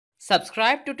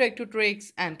Subscribe to Tech to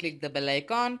Tricks and click the bell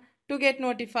icon to get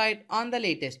notified on the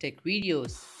latest tech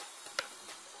videos.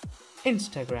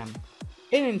 Instagram.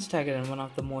 In Instagram, one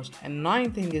of the most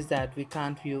annoying things is that we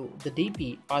can't view the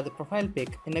DP or the profile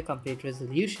pic in a complete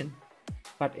resolution.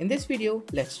 But in this video,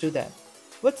 let's do that.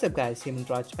 What's up guys,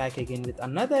 Raj back again with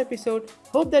another episode.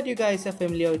 Hope that you guys are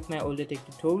familiar with my older tech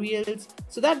tutorials.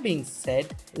 So that being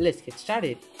said, let's get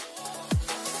started.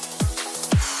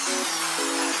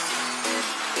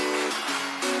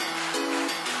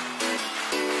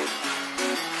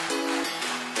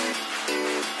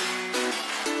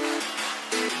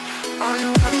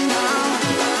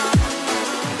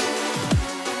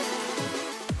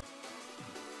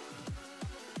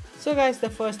 So guys, the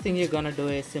first thing you're gonna do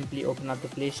is simply open up the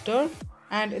Play Store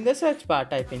and in the search bar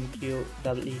type in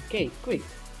QEEK quick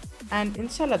and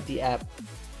install up the app.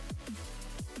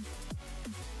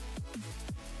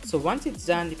 So once it's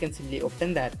done, you can simply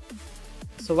open that.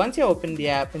 So once you open the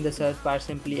app, in the search bar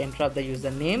simply enter up the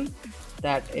username,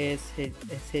 that is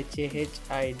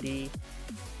SHAHIDKAPOR.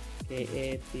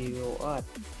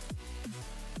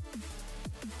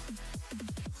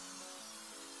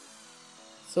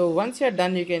 So once you're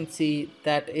done, you can see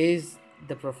that is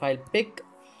the profile pic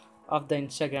of the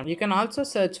Instagram. You can also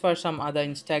search for some other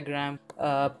Instagram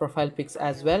profile pics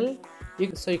as well.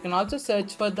 So you can also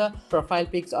search for the profile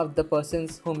pics of the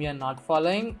persons whom you're not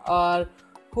following or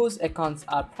whose accounts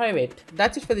are private.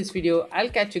 That's it for this video. I'll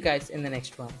catch you guys in the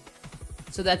next one.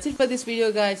 So that's it for this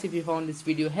video guys. If you found this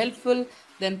video helpful,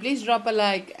 then please drop a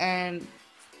like, and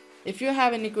if you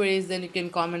have any queries, then you can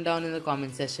comment down in the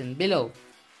comment section below.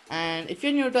 And if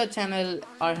you're new to our channel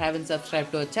or haven't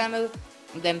subscribed to our channel,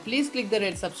 then please click the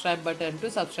red subscribe button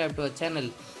to subscribe to our channel,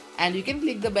 and you can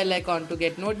click the bell icon to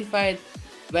get notified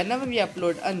whenever we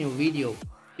upload a new video.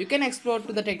 You can explore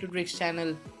to the Tech to Tricks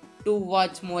channel to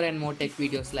watch more and more tech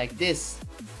videos like this.